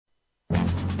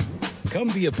Come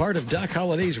be a part of Doc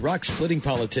Holliday's Rock Splitting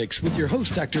Politics with your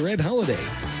host, Dr. Ed Holliday.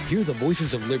 Hear the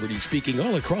voices of liberty speaking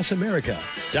all across America.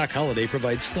 Doc Holliday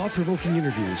provides thought-provoking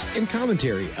interviews and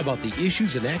commentary about the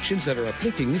issues and actions that are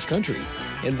afflicting this country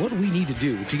and what we need to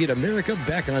do to get America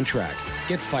back on track.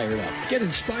 Get fired up, get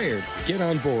inspired, get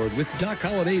on board with Doc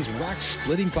Holliday's Rock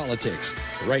Splitting Politics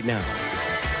right now.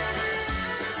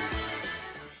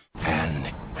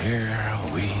 And here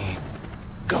we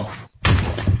go.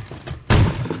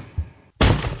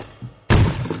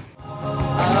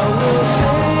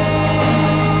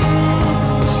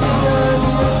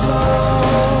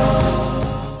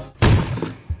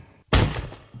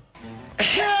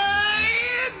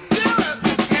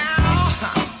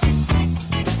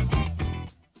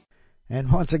 And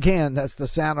once again, that's the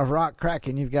sound of rock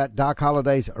cracking. You've got Doc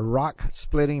Holliday's Rock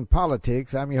Splitting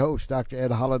Politics. I'm your host, Dr. Ed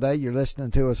Holliday. You're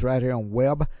listening to us right here on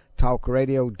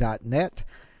webtalkradio.net.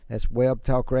 That's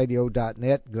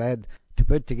webtalkradio.net. Glad to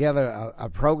put together a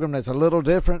program that's a little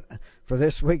different for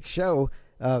this week's show.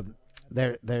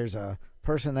 There's a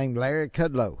person named Larry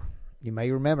Kudlow. You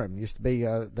may remember him. He used to be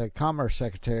the Commerce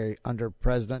Secretary under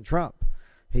President Trump.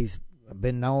 He's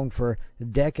been known for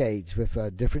decades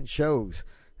with different shows.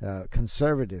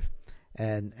 Conservative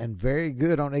and very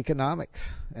good on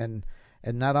economics, and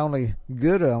not only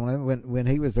good on it. When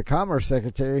he was the Commerce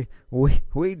Secretary,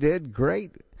 we did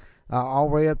great all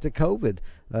the way up to COVID,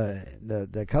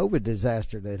 the COVID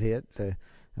disaster that hit, the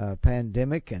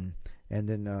pandemic, and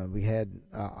then we had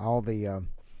all the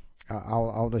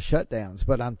shutdowns.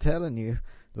 But I'm telling you,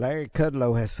 Larry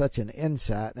Kudlow has such an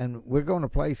insight, and we're going to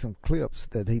play some clips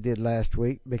that he did last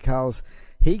week because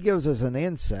he gives us an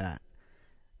insight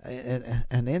in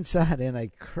a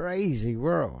crazy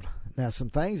world. Now, some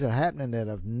things are happening that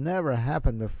have never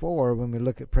happened before when we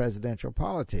look at presidential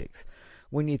politics.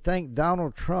 When you think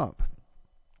Donald Trump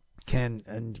can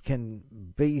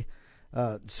be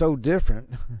so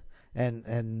different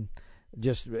and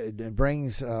just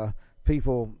brings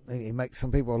people, he makes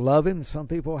some people love him, some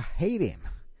people hate him.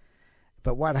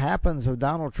 But what happens with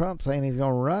Donald Trump saying he's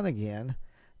going to run again?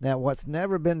 Now, what's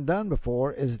never been done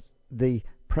before is the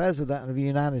President of the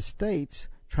United States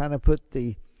trying to put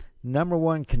the number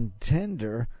one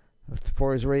contender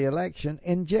for his reelection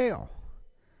in jail.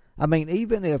 I mean,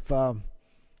 even if,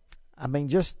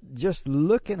 just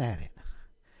looking at it,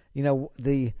 you know,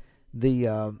 the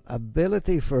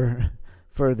ability for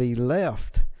the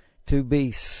left to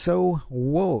be so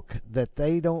woke that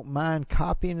they don't mind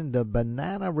copying the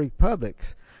banana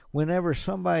republics whenever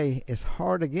somebody is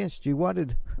hard against you. What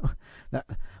did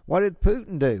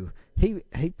Putin do? He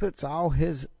puts all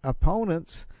his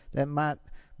opponents that might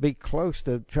be close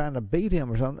to trying to beat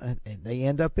him or something, and they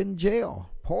end up in jail,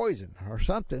 poisoned or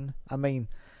something. I mean,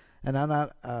 and I'm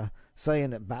not saying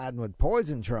that Biden would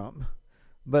poison Trump,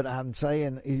 but I'm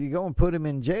saying if you go and put him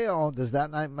in jail, does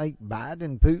that not make Biden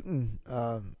and Putin,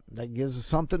 that gives us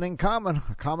something in common,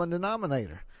 a common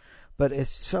denominator? But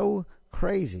it's so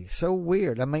crazy, so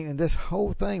weird. I mean, this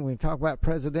whole thing, we talk about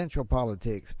presidential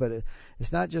politics, but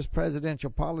it's not just presidential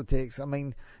politics. I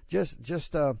mean,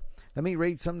 just let me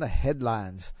read some of the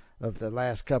headlines of the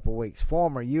last couple of weeks.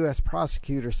 Former U.S.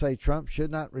 prosecutors say Trump should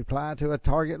not reply to a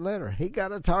target letter. He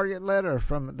got a target letter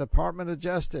from the Department of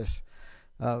Justice,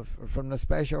 from the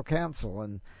special counsel,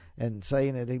 and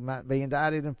saying that he might be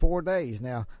indicted in 4 days.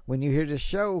 Now, when you hear this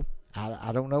show,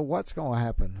 I don't know what's going to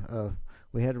happen.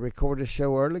 We had to record this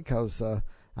show early because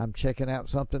I'm checking out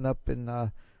something up in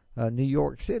New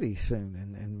York City soon,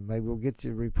 and maybe we'll get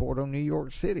you a report on New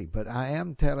York City. But I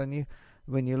am telling you,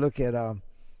 when you look at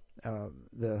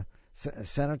the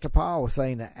Senator Paul was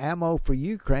saying that ammo for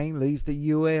Ukraine leaves the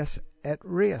U.S. at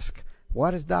risk.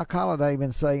 What has Doc Holliday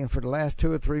been saying for the last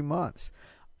 2 or 3 months?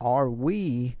 Are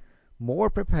we more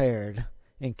prepared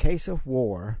in case of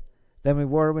war than we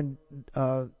were when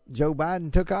Joe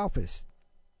Biden took office?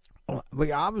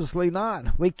 We're obviously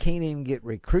not. We can't even get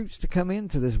recruits to come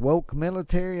into this woke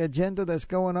military agenda that's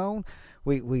going on.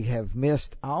 We have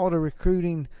missed all the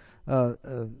recruiting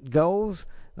goals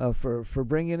for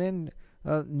bringing in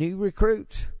new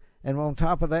recruits, and on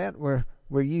top of that, we're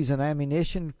using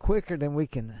ammunition quicker than we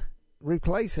can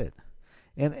replace it.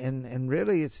 And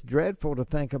really, it's dreadful to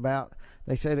think about.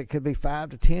 They said it could be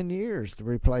 5 to 10 years to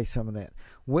replace some of that.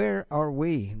 Where are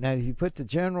we now? If you put the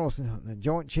generals and the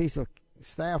Joint Chiefs of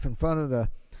Staff in front of the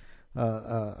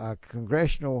a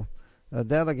congressional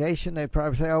delegation, they'd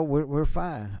probably say, "Oh, we're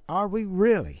fine." Are we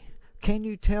really? Can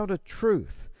you tell the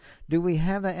truth? Do we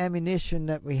have the ammunition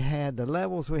that we had, the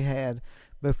levels we had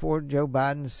before Joe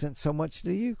Biden sent so much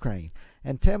to Ukraine.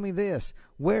 And tell me this,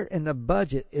 where in the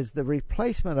budget is the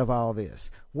replacement of all this?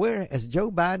 Where has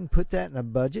Joe Biden put that in the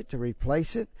budget to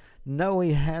replace it? No,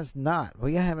 he has not.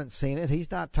 We haven't seen it. He's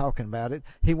not talking about it.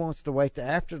 He wants to wait to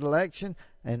after the election,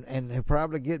 and he'll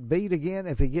probably get beat again.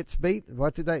 If he gets beat,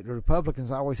 what do the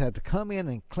Republicans always have to come in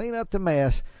and clean up the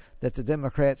mess that the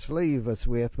Democrats leave us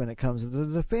with when it comes to the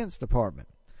Defense Department.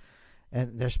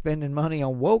 And they're spending money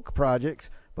on woke projects,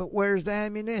 but where's the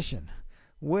ammunition?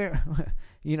 Where,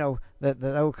 that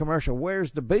old commercial,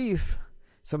 where's the beef?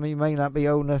 Some of you may not be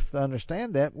old enough to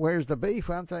understand that. Where's the beef?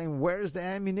 I'm saying, where's the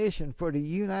ammunition for the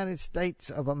United States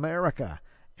of America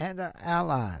and our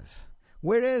allies?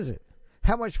 Where is it?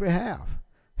 How much we have?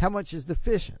 How much is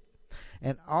deficient?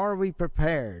 And are we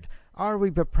prepared? Are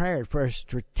we prepared for a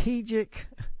strategic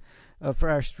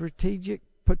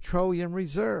petroleum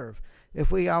reserve?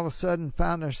 If we all of a sudden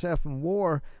found ourselves in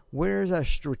war, where's our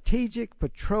strategic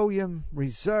petroleum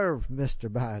reserve, Mr.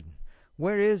 Biden?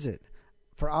 Where is it?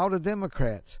 For all the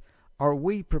Democrats, are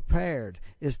we prepared?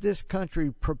 Is this country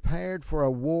prepared for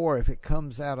a war if it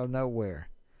comes out of nowhere?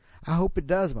 I hope it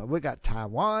doesn't. We got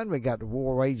Taiwan. We got the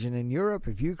war raging in Europe.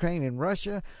 If Ukraine and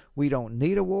Russia, we don't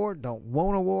need a war, don't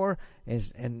want a war.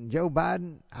 And Joe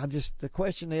Biden, the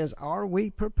question is, are we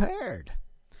prepared?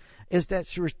 Is that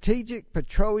strategic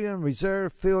petroleum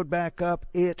reserve filled back up?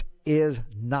 It is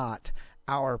not.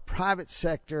 Our private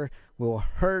sector will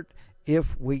hurt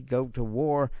if we go to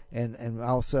war and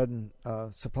all of a sudden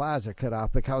supplies are cut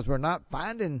off because we're not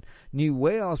finding new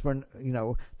wells.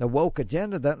 The woke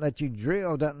agenda doesn't let you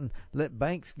drill, doesn't let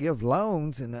banks give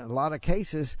loans. In a lot of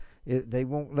cases, they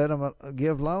won't let them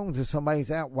give loans if somebody's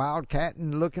out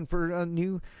wildcatting looking for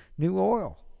new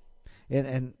oil.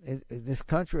 And this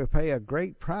country will pay a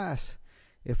great price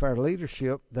if our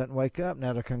leadership doesn't wake up.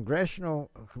 Now, the congressional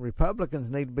Republicans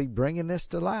need to be bringing this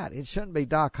to light. It shouldn't be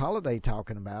Doc Holliday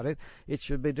talking about it. It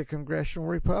should be the congressional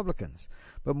Republicans.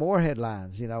 But more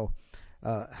headlines,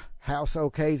 House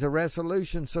okays a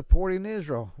resolution supporting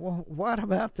Israel. Well, what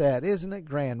about that? Isn't it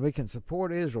grand? We can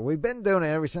support Israel. We've been doing it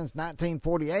ever since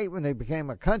 1948 when they became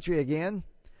a country again.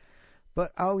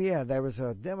 But, there was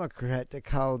a Democrat that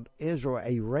called Israel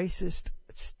a racist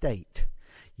state.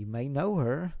 You may know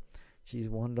her. She's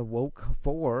one of the woke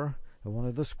four, one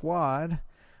of the squad.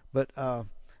 But a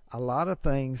lot of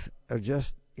things are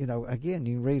just, again,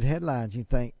 you read headlines, you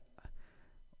think,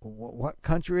 what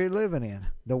country are you living in?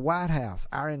 The White House,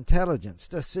 our intelligence,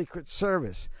 the Secret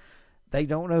Service. They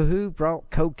don't know who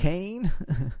brought cocaine.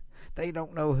 They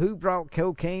don't know who brought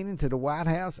cocaine into the White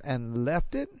House and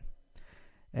left it.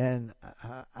 And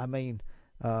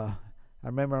I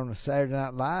remember on the Saturday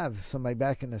Night Live, somebody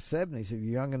back in the 70s, if you're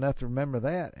young enough to remember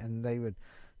that, and they would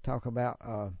talk about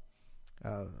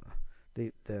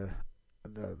the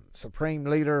supreme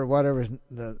leader, or whatever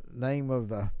the name of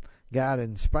the guy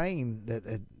in Spain that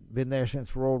had been there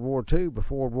since World War II,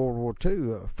 before World War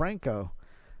II, Franco.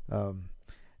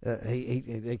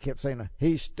 They kept saying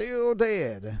he's still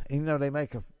dead. They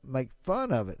make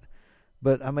fun of it.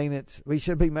 But, we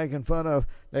should be making fun of,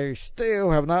 they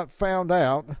still have not found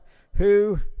out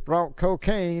who brought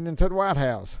cocaine into the White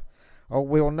House. Or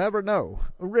we'll never know.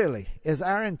 Really, is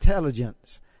our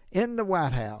intelligence in the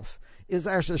White House, is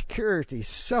our security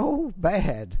so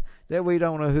bad that we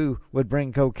don't know who would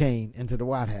bring cocaine into the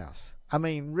White House?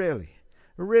 Really,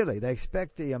 they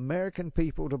expect the American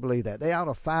people to believe that. They ought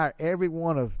to fire every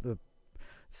one of the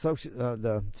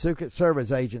Secret Service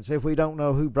agents if we don't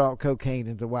know who brought cocaine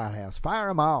into the White House. Fire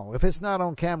them all. If it's not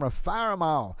on camera, fire them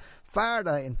all. Fire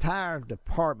the entire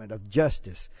Department of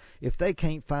Justice if they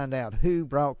can't find out who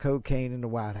brought cocaine in the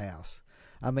White House.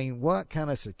 What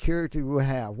kind of security do we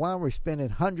have? Why are we spending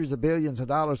hundreds of billions of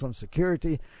dollars on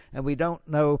security and we don't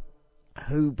know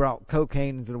who brought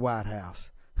cocaine into the White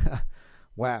House?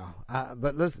 Wow.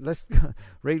 But let's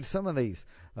read some of these.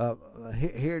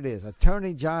 Here it is.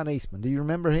 Attorney John Eastman. Do you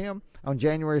remember him? On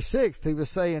January 6th, he was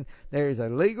saying there is a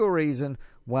legal reason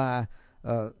why,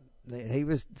 he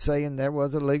was saying there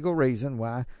was a legal reason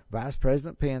why Vice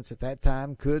President Pence at that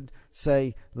time could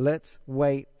say, let's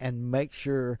wait and make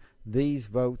sure these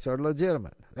votes are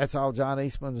legitimate. That's all John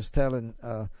Eastman was telling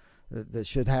that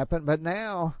should happen. But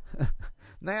now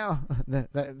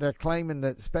they're claiming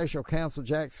that Special Counsel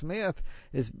Jack Smith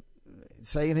is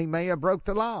saying he may have broke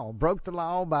the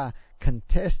law by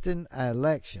contesting an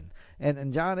election.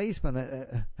 And John Eastman,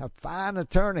 a fine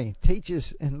attorney,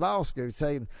 teaches in law school,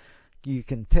 saying you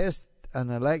contest an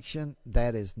election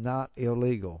that is not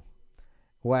illegal.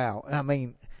 Wow.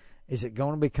 Is it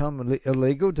going to become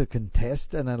illegal to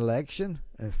contest an election?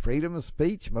 Freedom of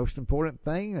speech, most important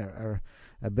thing, our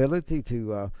ability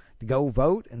to go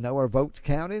vote and know our votes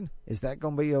counted. Is that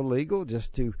going to be illegal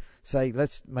just to say,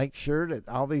 let's make sure that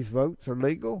all these votes are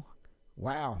legal?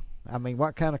 Wow. I mean,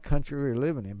 what kind of country we're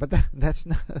living in? But that's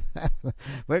not.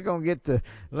 We're going to get to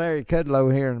Larry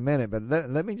Kudlow here in a minute, but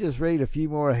let me just read a few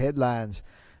more headlines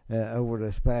over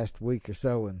this past week or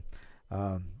so. And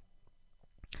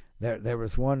there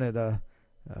was one that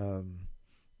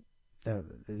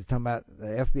talking about the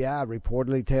FBI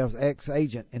reportedly tells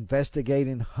ex-agent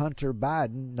investigating Hunter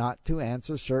Biden not to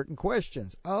answer certain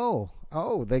questions. Oh,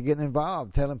 they're getting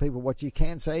involved, telling people what you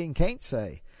can say and can't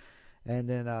say. And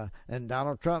then and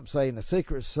Donald Trump saying the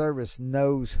Secret Service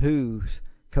knows whose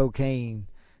cocaine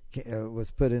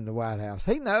was put in the White House.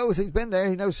 He knows. He's been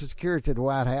there. He knows the security of the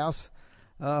White House.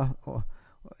 And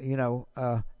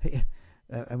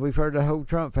we've heard the whole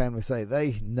Trump family say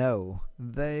they know.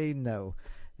 They know.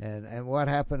 And what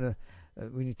happened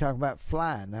when you talk about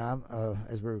flying? Now,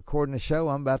 as we're recording the show,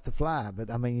 I'm about to fly. But,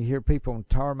 I mean, you hear people on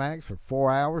tarmacs for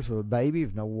 4 hours with a baby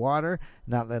with no water,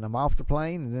 not letting them off the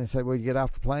plane. And then say, well, you get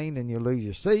off the plane and you lose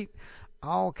your seat.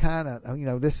 All kind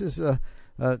of, this is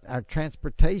our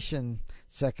transportation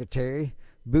secretary,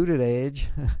 Buttigieg.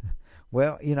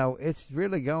 Well, it's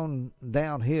really gone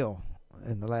downhill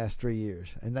in the last 3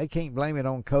 years. And they can't blame it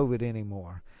on COVID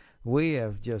anymore. We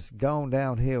have just gone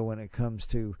downhill when it comes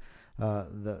to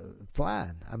the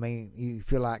flying. I mean, you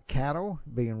feel like cattle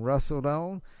being rustled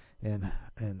on and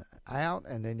out,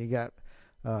 and then you got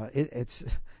it's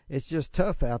just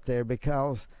tough out there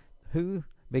because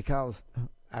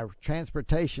our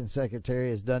transportation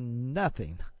secretary has done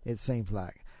nothing. It seems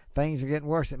like things are getting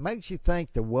worse. It makes you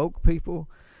think the woke people,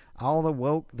 all the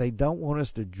woke, they don't want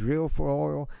us to drill for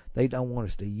oil. They don't want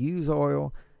us to use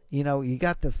oil. You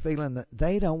got the feeling that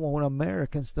they don't want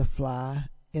Americans to fly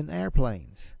in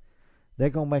airplanes. They're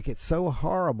going to make it so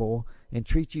horrible and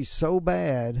treat you so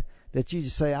bad that you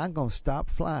just say, I'm going to stop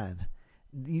flying.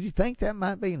 Do you think that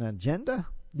might be an agenda?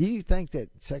 Do you think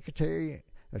that Secretary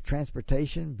of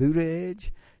Transportation,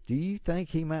 Buttigieg, do you think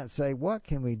he might say, what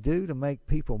can we do to make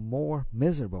people more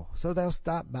miserable so they'll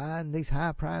stop buying these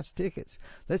high-priced tickets?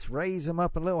 Let's raise them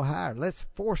up a little higher. Let's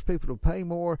force people to pay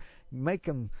more, make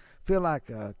them feel like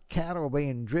cattle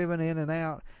being driven in and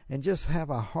out, and just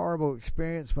have a horrible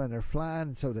experience when they're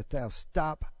flying so that they'll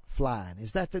stop flying.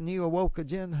 Is that the new woke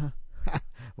agenda?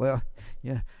 Well,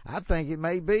 yeah, I think it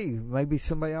may be. Maybe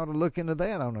somebody ought to look into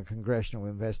that on a congressional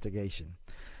investigation.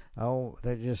 Oh,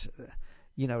 they're just,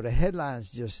 the headlines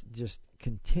just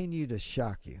continue to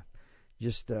shock you.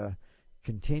 Just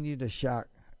continue to shock,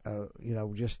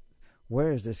 just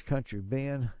where has this country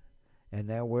been, and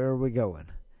now where are we going?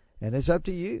 And it's up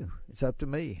to you. It's up to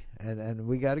me. And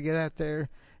we got to get out there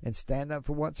and stand up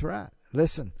for what's right.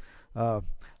 Listen, I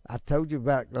told you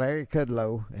about Larry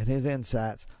Kudlow and his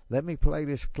insights. Let me play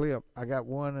this clip. I got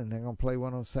one, and I'm going to play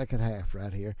one on the second half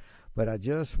right here. But I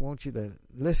just want you to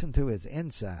listen to his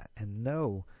insight and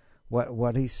know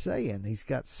what he's saying. He's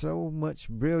got so much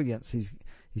brilliance. He's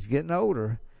getting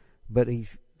older, but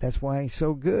that's why he's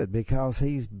so good, because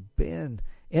he's been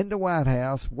in the White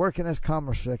House, working as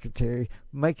Commerce Secretary,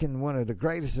 making one of the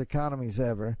greatest economies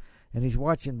ever, and he's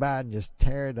watching Biden just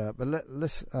tear it up. But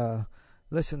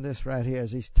listen to this right here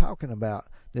as he's talking about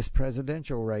this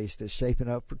presidential race that's shaping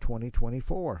up for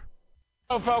 2024.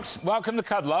 Hello, folks. Welcome to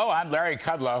Kudlow. I'm Larry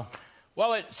Kudlow.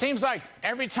 Well, it seems like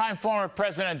every time former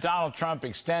President Donald Trump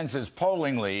extends his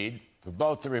polling lead for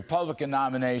both the Republican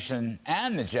nomination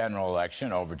and the general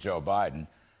election over Joe Biden,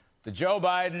 the Joe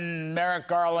Biden, Merrick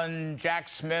Garland, Jack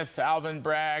Smith, Alvin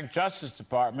Bragg Justice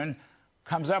Department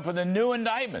comes up with a new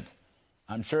indictment.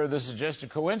 I'm sure this is just a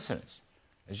coincidence.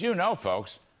 As you know,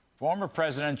 folks, former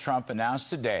President Trump announced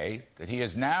today that he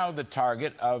is now the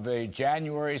target of a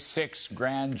January 6th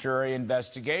grand jury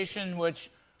investigation, which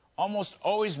almost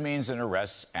always means an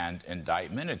arrest and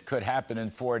indictment. It could happen in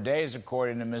 4 days,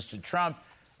 according to Mr. Trump.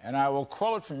 And I will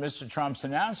quote from Mr. Trump's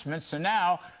announcement. So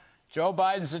now, Joe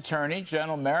Biden's attorney,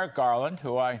 General Merrick Garland,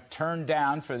 who I turned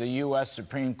down for the U.S.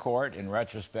 Supreme Court in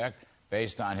retrospect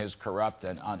based on his corrupt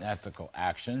and unethical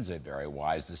actions, a very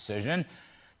wise decision,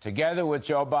 together with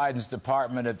Joe Biden's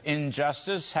Department of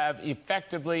Injustice, have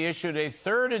effectively issued a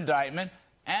third indictment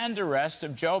and arrest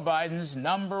of Joe Biden's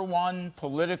number one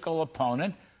political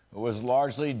opponent, who was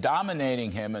largely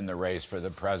dominating him in the race for the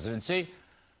presidency.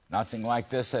 Nothing like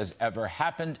this has ever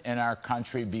happened in our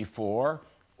country before,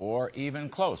 or even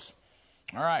close.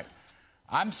 All right.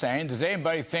 I'm saying, does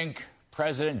anybody think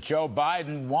President Joe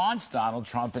Biden wants Donald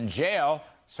Trump in jail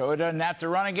so he doesn't have to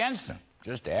run against him?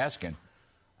 Just asking.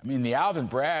 I mean, the Alvin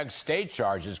Bragg state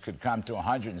charges could come to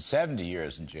 170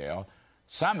 years in jail.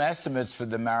 Some estimates for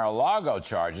the Mar-a-Lago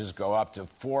charges go up to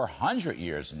 400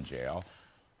 years in jail.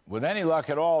 With any luck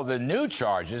at all, the new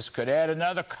charges could add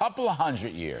another couple of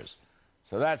hundred years.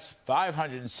 So that's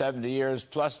 570 years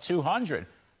plus 200.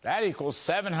 That equals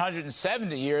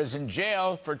 770 years in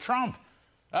jail for Trump.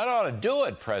 That ought to do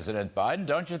it, President Biden,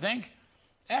 don't you think?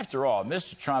 After all,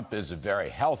 Mr. Trump is a very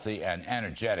healthy and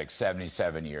energetic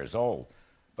 77 years old.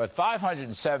 But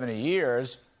 570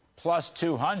 years plus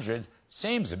 200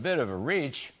 seems a bit of a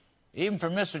reach, even for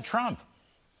Mr. Trump.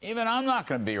 Even I'm not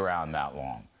going to be around that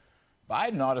long.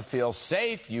 Biden ought to feel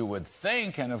safe, you would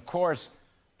think. And, of course,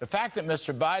 the fact that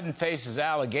Mr. Biden faces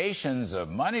allegations of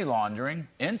money laundering,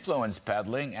 influence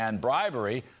peddling, and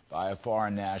bribery by a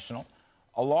foreign national,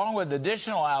 along with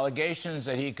additional allegations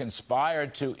that he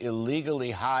conspired to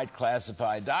illegally hide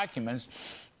classified documents,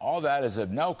 all that is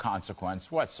of no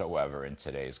consequence whatsoever in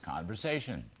today's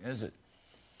conversation, is it?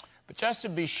 But just to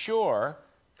be sure,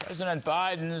 President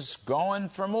Biden's going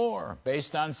for more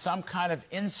based on some kind of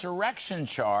insurrection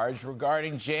charge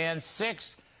regarding Jan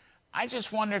 6th. I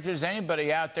just wonder if there's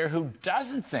anybody out there who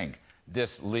doesn't think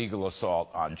this legal assault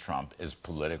on Trump is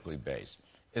politically based.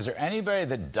 Is there anybody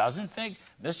that doesn't think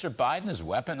Mr. Biden is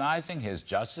weaponizing his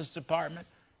Justice Department,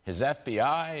 his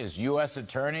FBI, his U.S.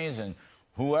 attorneys, and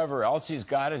whoever else he's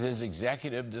got at his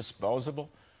executive disposal?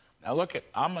 Now, look,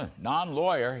 I'm a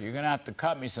non-lawyer. You're going to have to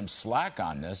cut me some slack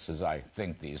on this as I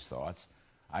think these thoughts.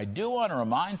 I do want to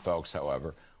remind folks,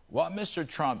 however, what Mr.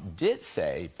 Trump did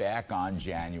say back on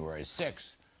January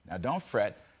 6th. Now, don't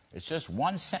fret. It's just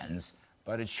one sentence,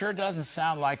 but it sure doesn't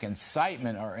sound like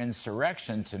incitement or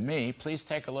insurrection to me. Please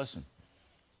take a listen.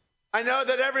 I know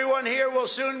that everyone here will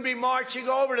soon be marching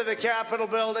over to the Capitol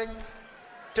building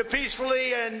to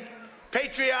peacefully and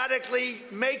patriotically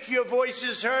make your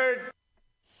voices heard.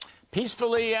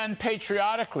 Peacefully and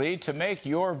patriotically to make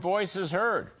your voices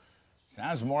heard.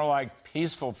 Sounds more like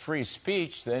peaceful free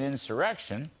speech than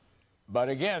insurrection. But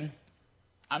again,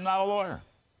 I'm not a lawyer.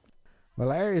 Well,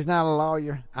 Larry's not a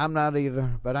lawyer. I'm not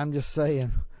either. But I'm just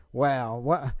saying,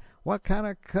 wow, what kind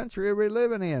of country are we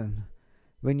living in?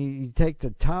 When you take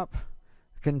the top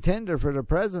contender for the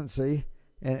presidency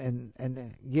and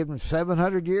give him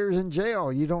 700 years in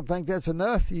jail, you don't think that's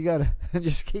enough? You got to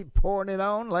just keep pouring it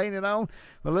on, laying it on?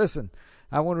 Well, listen,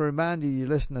 I want to remind you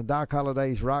listen to Doc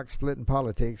Holliday's Rock Splitting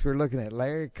Politics. We're looking at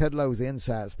Larry Kudlow's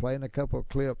insights, playing a couple of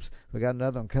clips. We got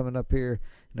another one coming up here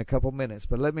in a couple minutes.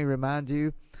 But let me remind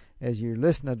you, as you're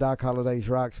listening to Doc Holliday's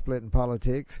Rock Splitting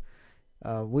Politics,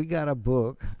 we got a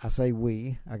book. I say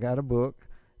we. I got a book.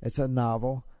 It's a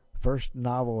novel, first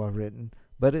novel I've written,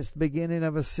 but it's the beginning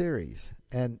of a series.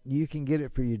 And you can get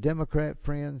it for your Democrat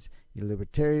friends, your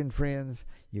Libertarian friends,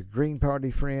 your Green Party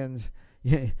friends.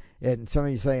 And some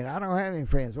of you saying, I don't have any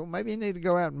friends. Well, maybe you need to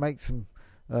go out and make some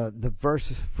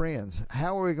diverse friends.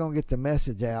 How are we going to get the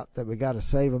message out that we got to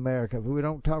save America if we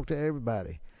don't talk to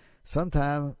everybody?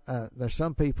 Sometimes there's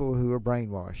some people who are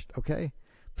brainwashed, okay?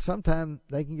 Sometimes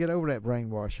they can get over that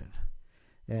brainwashing.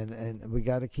 And we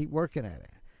got to keep working at it,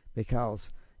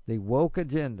 because the woke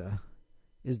agenda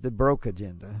is the broke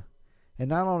agenda. And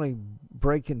not only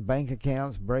breaking bank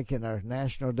accounts, breaking our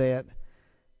national debt,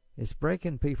 it's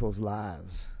breaking people's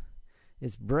lives.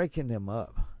 It's breaking them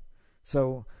up.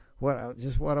 So what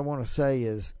I want to say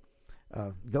is,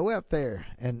 go out there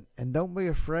and don't be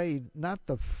afraid not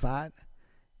to fight.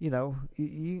 You know,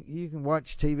 you can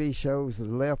watch TV shows to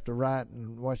the left or right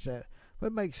and watch that,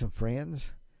 but make some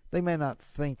friends. They may not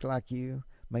think like you,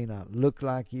 may not look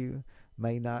like you,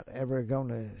 may not ever go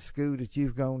to school that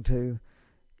you've gone to,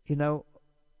 you know,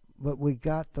 but we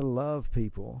got to love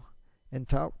people and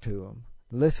talk to them,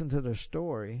 listen to their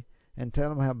story, and tell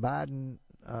them how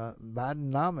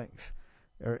Bidenomics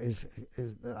is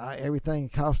everything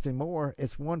costing more.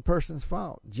 It's one person's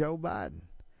fault, Joe Biden.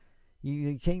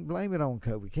 You can't blame it on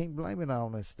COVID. You can't blame it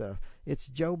on this stuff. It's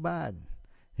Joe Biden.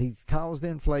 He's caused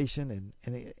inflation,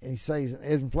 and he says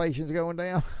inflation's going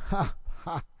down. Ha,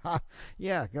 ha, ha.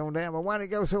 Yeah, going down. But why did it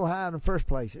go so high in the first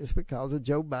place? It's because of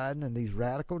Joe Biden and these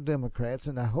radical Democrats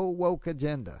and the whole woke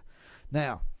agenda.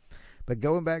 Now, but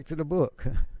going back to the book,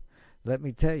 let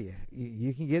me tell you,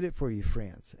 you can get it for your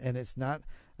friends. And it's not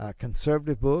a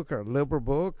conservative book or a liberal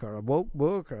book or a woke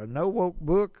book or a no woke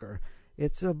book.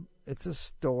 It's a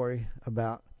story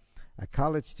about a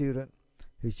college student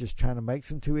who's just trying to make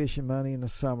some tuition money in the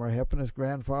summer, helping his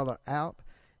grandfather out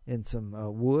in some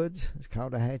woods. It's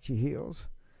called the Hatchie Hills.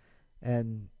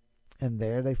 And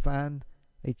there they find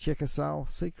a Chickasaw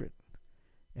secret.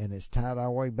 And it's tied all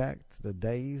the way back to the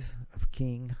days of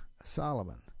King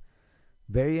Solomon.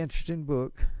 Very interesting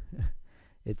book.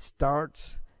 It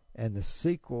starts and the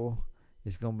sequel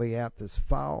is going to be out this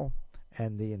fall,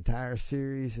 and the entire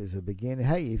series is a beginning.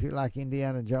 Hey, if you like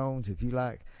Indiana Jones, if you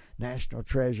like National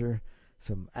Treasure,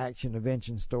 some action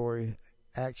adventure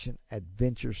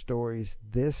stories,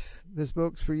 this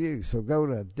book's for you. So go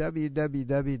to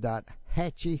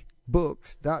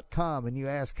www.hatchiebooks.com and you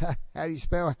ask, how do you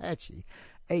spell Hatchie?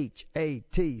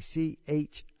 HATCHIE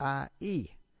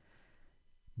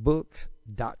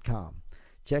books.com.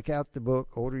 Check out the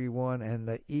book, order you one, and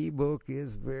the ebook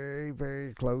is very,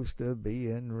 very close to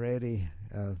being ready.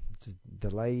 It's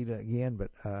delayed again,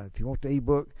 but if you want the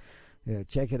ebook,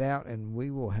 check it out, and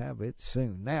we will have it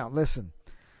soon. Now, listen,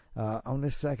 on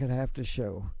this second half of the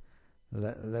show,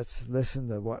 let's listen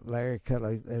to what Larry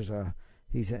Kudlow.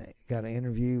 He's got an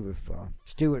interview with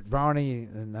Stuart Varney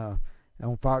and on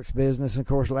Fox Business. And of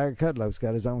course, Larry Kudlow's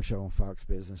got his own show on Fox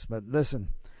Business. But listen,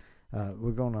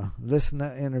 we're going to listen to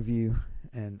that interview,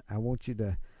 and I want you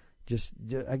to just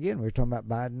again, we're talking about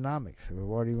Bidenomics, or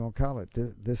what do you want to call it?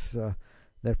 This there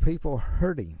are people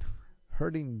hurting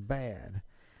bad,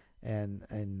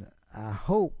 and I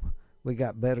hope we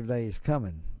got better days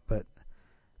coming. But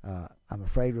I'm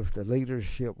afraid with the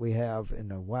leadership we have in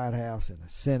the White House and the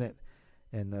Senate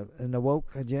and the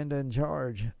woke agenda in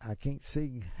charge, I can't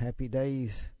see happy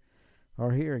days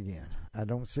are here again. I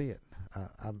don't see it.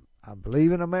 I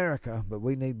believe in America, but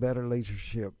we need better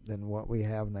leadership than what we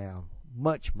have now.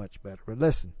 Much, much better. But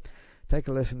listen, take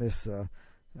a listen to this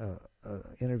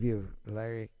interview of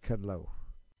Larry Kudlow.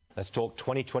 Let's talk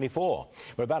 2024.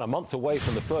 We're about a month away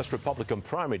from the first Republican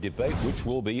primary debate, which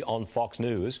will be on Fox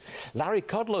News. Larry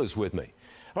Kudlow's with me.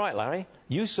 All right, Larry,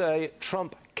 you say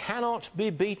Trump cannot be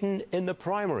beaten in the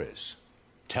primaries.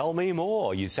 Tell me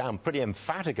more. You sound pretty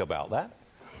emphatic about that.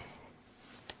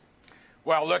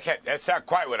 Well, that's not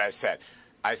quite what I said.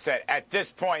 I said at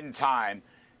this point in time,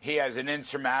 he has an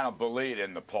insurmountable lead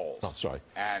in the polls. Oh, sorry.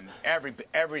 And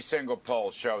every single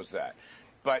poll shows that.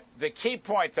 But the key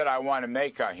point that I want to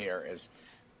make on here is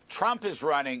Trump is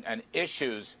running an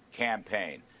issues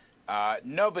campaign.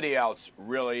 Nobody else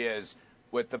really is,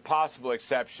 with the possible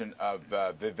exception of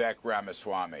Vivek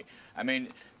Ramaswamy. I mean,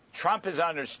 Trump has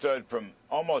understood from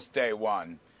almost day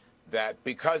one that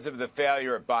because of the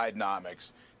failure of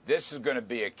Bidenomics, this is going to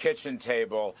be a kitchen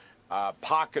table,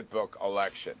 pocketbook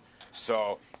election.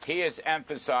 So he has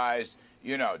emphasized,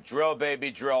 drill, baby,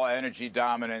 drill, energy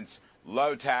dominance,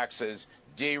 low taxes,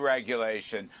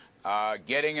 deregulation,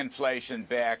 getting inflation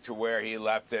back to where he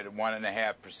left it at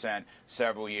 1.5%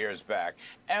 several years back.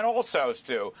 And also,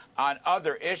 Stu, on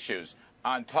other issues,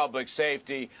 on public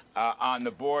safety, on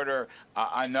the border,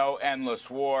 on no endless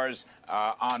wars,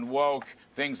 on woke,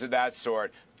 things of that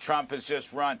sort. Trump has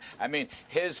just run. I mean,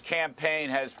 his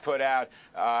campaign has put out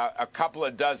a couple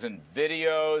of dozen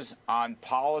videos on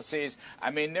policies. I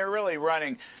mean, they're really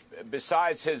running,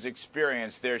 besides his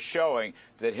experience, they're showing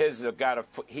that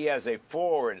he has a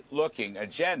forward-looking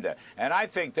agenda. And I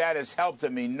think that has helped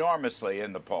him enormously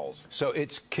in the polls. So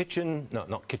it's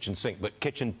not kitchen sink, but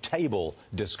kitchen table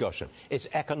discussion. It's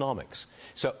economics.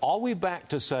 So are we back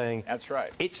to saying... That's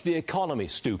right. It's the economy,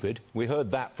 stupid. We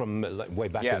heard that from way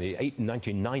back in the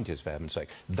 1990s, for heaven's sake.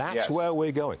 That's where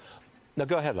we're going. Now,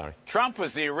 go ahead, Larry. Trump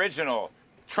was the original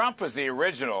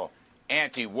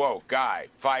anti-woke guy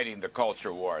fighting the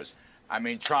culture wars. I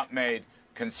mean, Trump made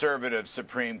conservative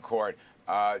Supreme Court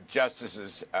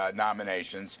justices'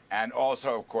 nominations. And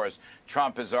also, of course,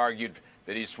 Trump has argued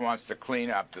that he wants to clean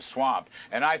up the swamp.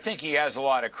 And I think he has a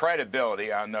lot of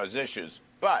credibility on those issues.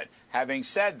 But having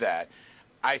said that,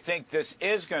 I think this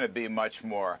is going to be much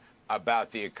more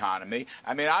about the economy.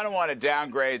 I mean, I don't want to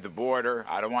downgrade the border.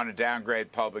 I don't want to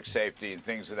downgrade public safety and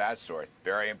things of that sort.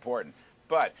 Very important.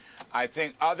 But I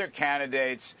think other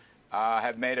candidates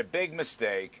have made a big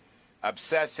mistake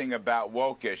obsessing about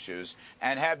woke issues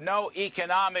and have no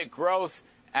economic growth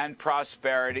and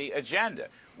prosperity agenda,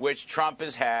 which Trump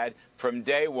has had from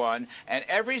day one. And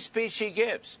every speech he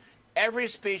gives,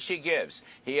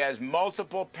 he has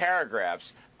multiple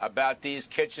paragraphs about these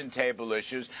kitchen table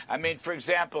issues. I mean, for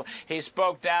example, he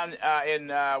spoke down in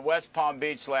West Palm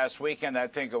Beach last weekend, I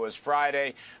think it was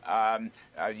Friday, a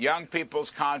young people's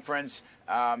conference.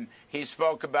 He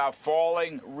spoke about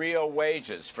falling real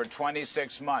wages for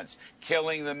 26 months,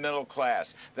 killing the middle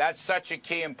class. That's such a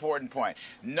key important point.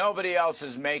 Nobody else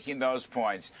is making those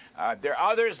points. There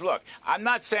are others. Look, I'm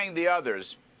not saying the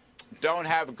others don't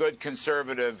have good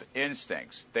conservative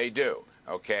instincts. They do.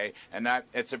 Okay, and that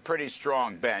it's a pretty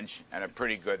strong bench and a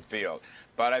pretty good field.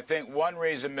 But I think one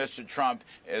reason Mr. Trump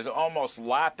is almost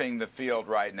lapping the field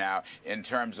right now in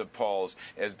terms of polls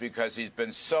is because he's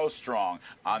been so strong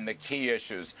on the key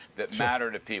issues that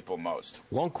matter to people most.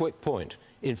 One quick point.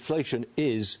 Inflation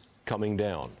is coming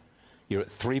down. You're at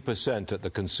 3% at the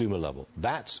consumer level.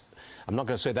 I'm not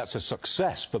going to say that's a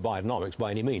success for Bidenomics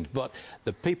by any means, but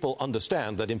the people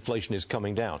understand that inflation is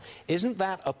coming down. Isn't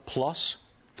that a plus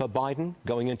for Biden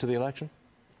going into the election?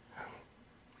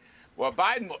 Well,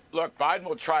 Biden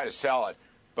will try to sell it.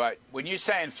 But when you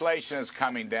say inflation is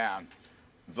coming down,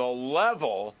 the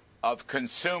level of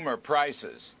consumer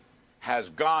prices has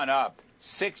gone up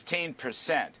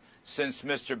 16% since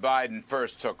Mr. Biden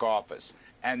first took office.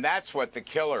 And that's what the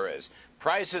killer is.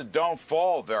 Prices don't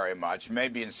fall very much,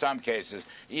 maybe in some cases.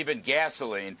 Even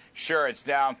gasoline, sure, it's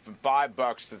down from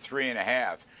 $5 to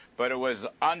 $3.50, but it was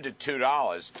under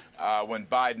 $2 when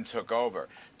Biden took over.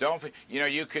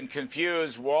 You can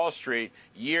confuse Wall Street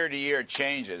year-to-year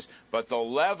changes, but the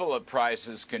level of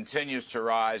prices continues to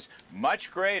rise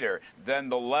much greater than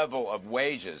the level of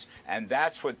wages, and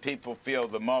that's what people feel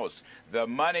the most. The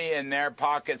money in their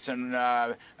pockets and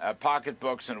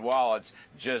pocketbooks and wallets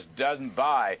just doesn't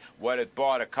buy what it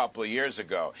bought a couple of years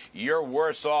ago. You're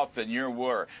worse off than you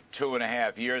were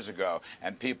 2.5 years ago,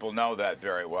 and people know that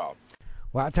very well.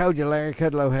 Well, I told you Larry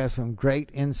Kudlow has some great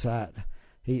insight.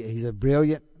 He's a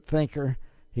brilliant thinker.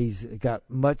 He's got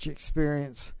much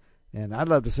experience, and I'd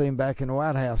love to see him back in the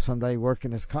White House someday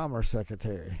working as Commerce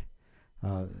Secretary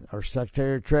or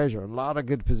Secretary of Treasury. A lot of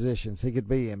good positions he could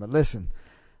be in. But listen,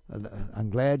 I'm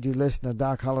glad you listened to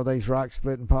Doc Holliday's Rock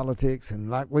Splitting Politics, and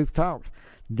like we've talked,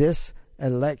 this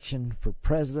election for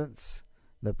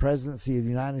the presidency of the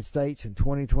United States in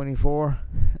 2024,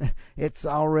 it's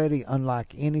already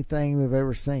unlike anything we've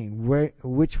ever seen.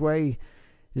 Which way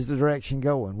is the direction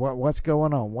going? What's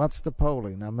going on? What's the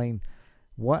polling? I mean,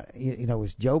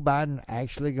 is Joe Biden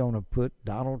actually going to put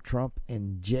Donald Trump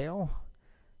in jail?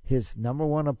 His number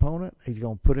one opponent, he's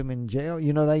going to put him in jail.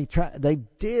 They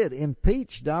did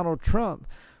impeach Donald Trump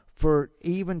for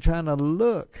even trying to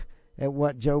look at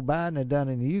what Joe Biden had done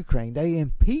in Ukraine. They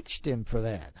impeached him for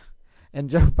that. And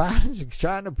Joe Biden's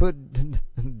trying to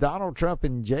put Donald Trump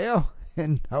in jail,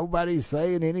 and nobody's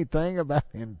saying anything about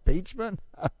impeachment?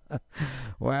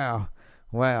 Wow.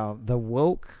 The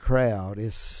woke crowd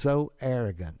is so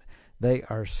arrogant. They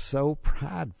are so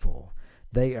prideful.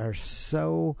 They are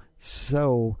so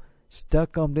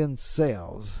stuck on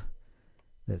themselves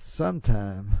that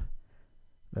sometime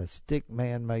the stick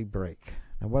man may break.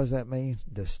 Now, what does that mean?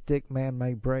 The stick man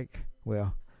may break?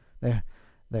 Well,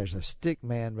 there's a stick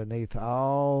man beneath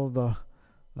all the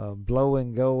blow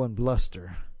and go and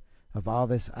bluster of all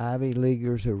this Ivy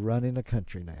Leaguers who are running the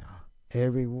country now.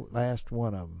 Every last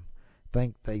one of them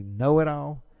think they know it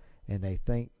all, and they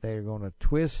think they're going to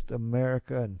twist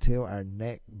America until our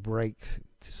neck breaks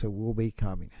so we'll be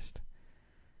communist.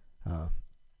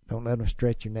 Don't let them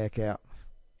stretch your neck out.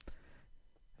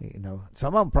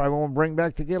 Some of them probably won't bring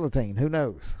back the guillotine. Who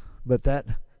knows? But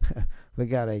we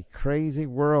got a crazy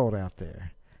world out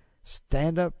there.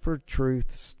 Stand up for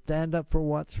truth. Stand up for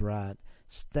what's right.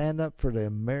 Stand up for the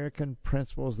American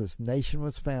principles this nation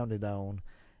was founded on,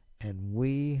 and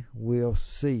we will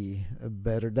see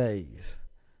better days.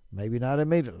 Maybe not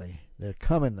immediately. They're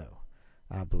coming, though.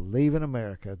 I believe in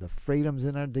America. The freedom's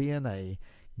in our DNA.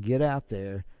 Get out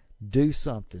there. Do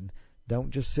something. Don't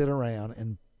just sit around.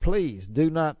 And please do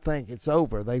not think it's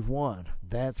over. They've won.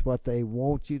 That's what they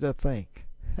want you to think.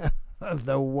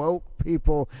 The woke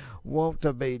people want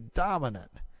to be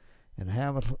dominant. And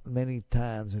how many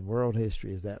times in world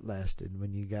history has that lasted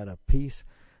when you got a piece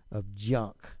of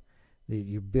junk that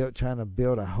you're trying to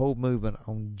build a whole movement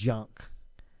on junk?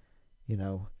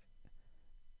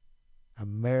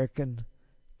 American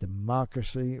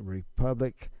democracy,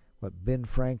 republic, what Ben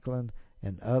Franklin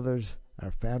and others,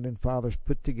 our founding fathers,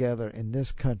 put together in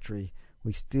this country.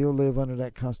 We still live under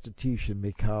that Constitution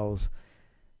because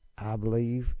I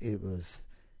believe it was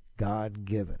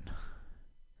God-given.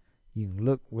 You can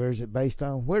look, where's it based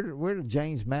on? Where did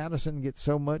James Madison get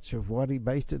so much of what he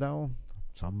based it on?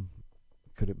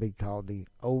 Could it be called the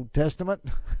Old Testament?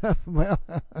 Well,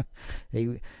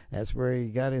 that's where he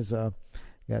got his.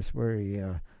 That's where he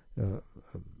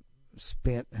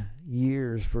spent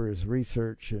years for his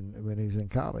research and when he was in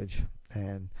college.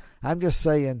 And I'm just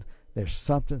saying, there's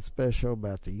something special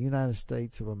about the United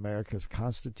States of America's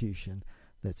Constitution.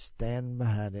 Let's stand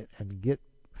behind it and get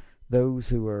those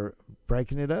who are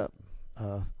breaking it up.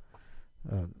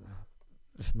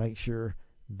 Just make sure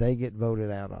they get voted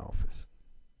out of office.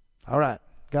 All right.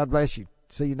 God bless you.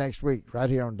 See you next week right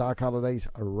here on Doc Holliday's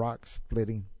Rock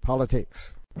Splitting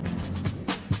Politics.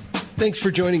 Thanks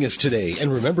for joining us today,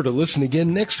 and remember to listen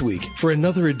again next week for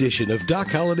another edition of Doc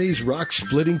Holliday's Rock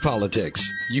Splitting Politics.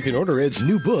 You can order Ed's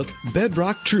new book,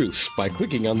 Bedrock Truths, by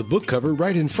clicking on the book cover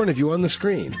right in front of you on the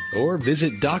screen, or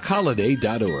visit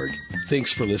DocHolliday.org.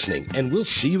 Thanks for listening, and we'll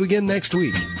see you again next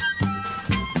week.